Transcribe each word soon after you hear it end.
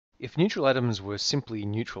If neutral atoms were simply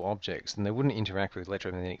neutral objects, then they wouldn't interact with the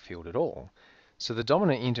electromagnetic field at all. So the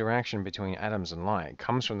dominant interaction between atoms and light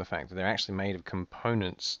comes from the fact that they're actually made of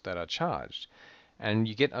components that are charged. And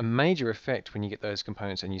you get a major effect when you get those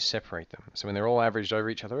components and you separate them. So when they're all averaged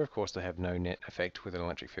over each other, of course, they have no net effect with an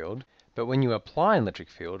electric field. But when you apply an electric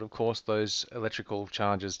field, of course, those electrical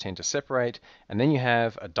charges tend to separate, and then you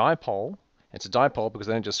have a dipole. It's a dipole because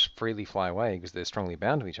they don't just freely fly away because they're strongly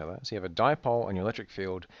bound to each other. So you have a dipole on your electric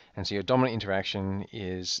field, and so your dominant interaction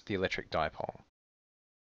is the electric dipole.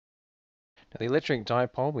 Now the electric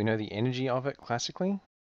dipole, we know the energy of it classically.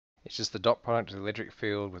 It's just the dot product of the electric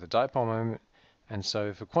field with a dipole moment, and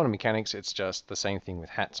so for quantum mechanics it's just the same thing with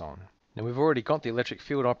hats on. Now we've already got the electric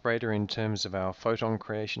field operator in terms of our photon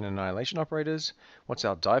creation and annihilation operators. What's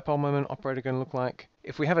our dipole moment operator going to look like?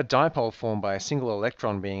 If we have a dipole formed by a single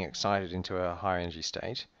electron being excited into a higher energy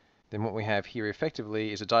state, then what we have here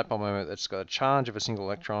effectively is a dipole moment that's got a charge of a single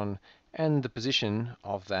electron and the position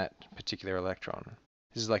of that particular electron.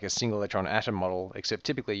 This is like a single electron atom model, except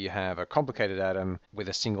typically you have a complicated atom with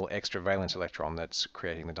a single extra valence electron that's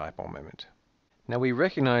creating the dipole moment. Now we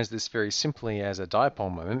recognize this very simply as a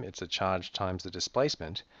dipole moment. It's a charge times the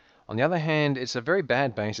displacement. On the other hand, it's a very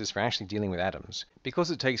bad basis for actually dealing with atoms.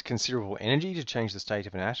 Because it takes considerable energy to change the state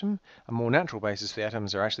of an atom, a more natural basis for the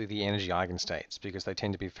atoms are actually the energy eigenstates, because they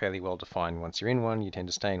tend to be fairly well defined. Once you're in one, you tend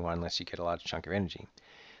to stay in one unless you get a large chunk of energy.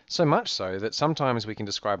 So much so that sometimes we can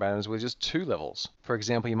describe atoms with just two levels. For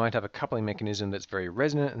example, you might have a coupling mechanism that's very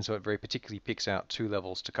resonant, and so it very particularly picks out two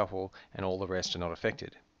levels to couple, and all the rest are not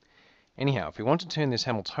affected. Anyhow, if we want to turn this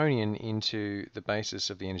Hamiltonian into the basis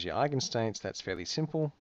of the energy eigenstates, that's fairly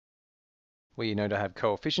simple. We know to have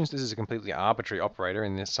coefficients. This is a completely arbitrary operator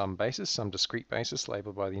in this some basis, some discrete basis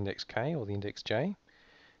labeled by the index k or the index j.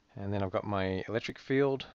 And then I've got my electric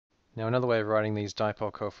field. Now another way of writing these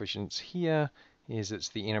dipole coefficients here is it's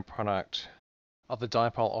the inner product of the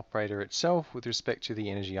dipole operator itself with respect to the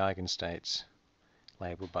energy eigenstates,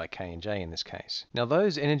 labeled by k and j in this case. Now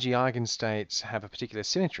those energy eigenstates have a particular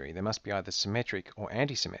symmetry. They must be either symmetric or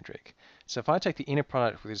antisymmetric. So if I take the inner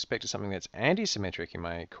product with respect to something that's antisymmetric in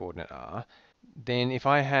my coordinate r, then if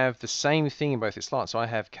I have the same thing in both its slots, so I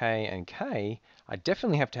have k and k, I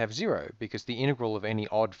definitely have to have 0 because the integral of any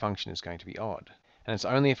odd function is going to be odd. And it's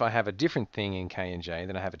only if I have a different thing in k and j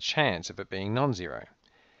that I have a chance of it being non-zero.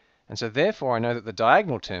 And so therefore I know that the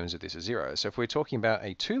diagonal terms of this are 0. So if we're talking about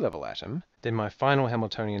a two-level atom, then my final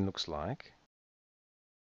Hamiltonian looks like...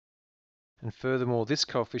 And furthermore, this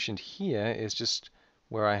coefficient here is just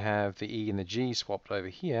where I have the e and the g swapped over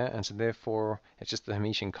here, and so therefore it's just the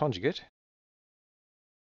Hermitian conjugate.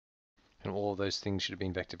 And all of those things should have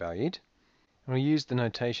been vector valued. And we use the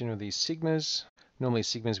notation of these sigmas. Normally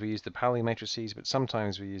sigmas we use the Pauli matrices, but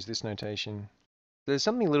sometimes we use this notation. There's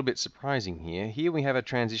something a little bit surprising here. Here we have a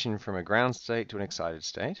transition from a ground state to an excited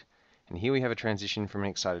state, and here we have a transition from an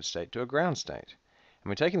excited state to a ground state.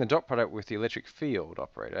 And we're taking the dot product with the electric field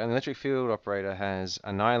operator, and the electric field operator has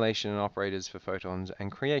annihilation operators for photons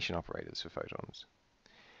and creation operators for photons.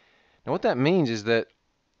 Now what that means is that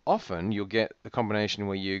often you'll get the combination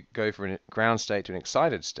where you go from a ground state to an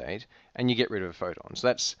excited state and you get rid of a photon. So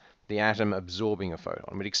that's the atom absorbing a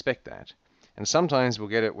photon. We'd expect that. And sometimes we'll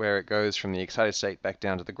get it where it goes from the excited state back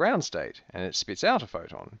down to the ground state and it spits out a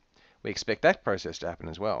photon. We expect that process to happen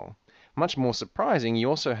as well. Much more surprising, you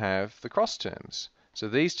also have the cross terms. So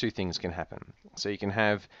these two things can happen. So you can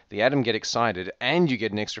have the atom get excited and you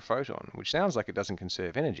get an extra photon, which sounds like it doesn't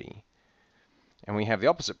conserve energy. And we have the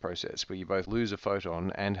opposite process, where you both lose a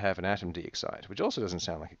photon and have an atom de-excite, which also doesn't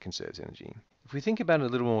sound like it conserves energy. If we think about it a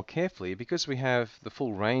little more carefully, because we have the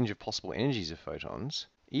full range of possible energies of photons,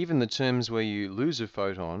 even the terms where you lose a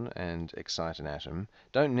photon and excite an atom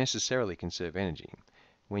don't necessarily conserve energy.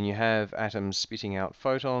 When you have atoms spitting out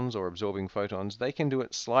photons or absorbing photons, they can do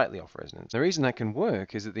it slightly off resonance. The reason that can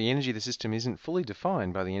work is that the energy of the system isn't fully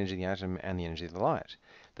defined by the energy of the atom and the energy of the light.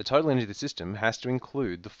 The total energy of the system has to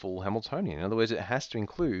include the full Hamiltonian. In other words, it has to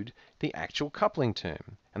include the actual coupling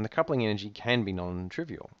term, and the coupling energy can be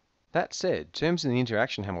non-trivial. That said, terms in the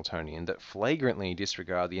interaction Hamiltonian that flagrantly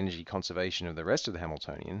disregard the energy conservation of the rest of the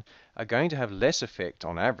Hamiltonian are going to have less effect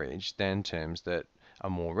on average than terms that are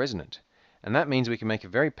more resonant. And that means we can make a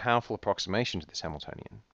very powerful approximation to this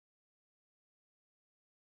Hamiltonian.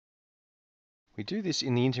 We do this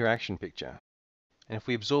in the interaction picture. And if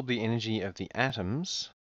we absorb the energy of the atoms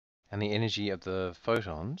and the energy of the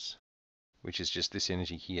photons, which is just this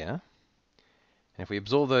energy here, and if we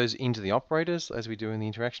absorb those into the operators, as we do in the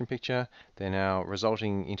interaction picture, then our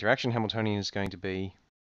resulting interaction Hamiltonian is going to be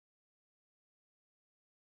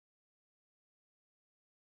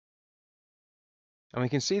And we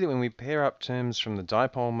can see that when we pair up terms from the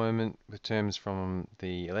dipole moment with terms from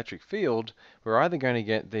the electric field, we're either going to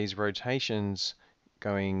get these rotations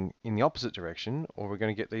going in the opposite direction, or we're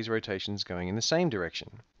going to get these rotations going in the same direction.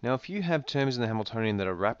 Now, if you have terms in the Hamiltonian that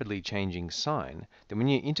are rapidly changing sign, then when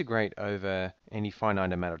you integrate over any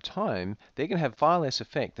finite amount of time, they're going to have far less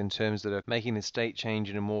effect than terms that are making the state change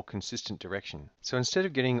in a more consistent direction. So instead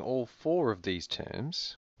of getting all four of these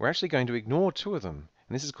terms, we're actually going to ignore two of them.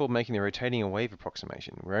 And this is called making the rotating a wave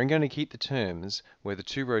approximation. We're only going to keep the terms where the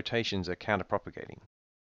two rotations are counterpropagating.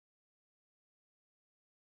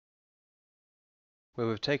 Where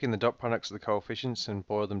we've taken the dot products of the coefficients and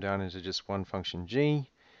boiled them down into just one function g,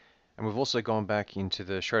 and we've also gone back into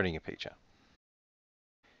the Schrodinger picture.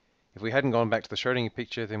 If we hadn't gone back to the Schrodinger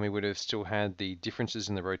picture, then we would have still had the differences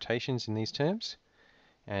in the rotations in these terms.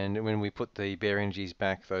 And when we put the bare energies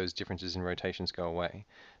back, those differences in rotations go away.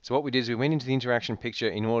 So what we did is we went into the interaction picture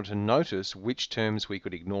in order to notice which terms we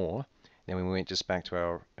could ignore. Then we went just back to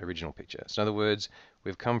our original picture. So in other words,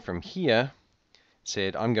 we've come from here,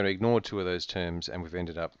 said I'm going to ignore two of those terms, and we've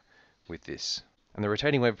ended up with this. And the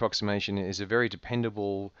rotating wave approximation is a very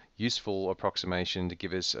dependable, useful approximation to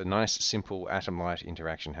give us a nice, simple atom-light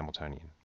interaction Hamiltonian.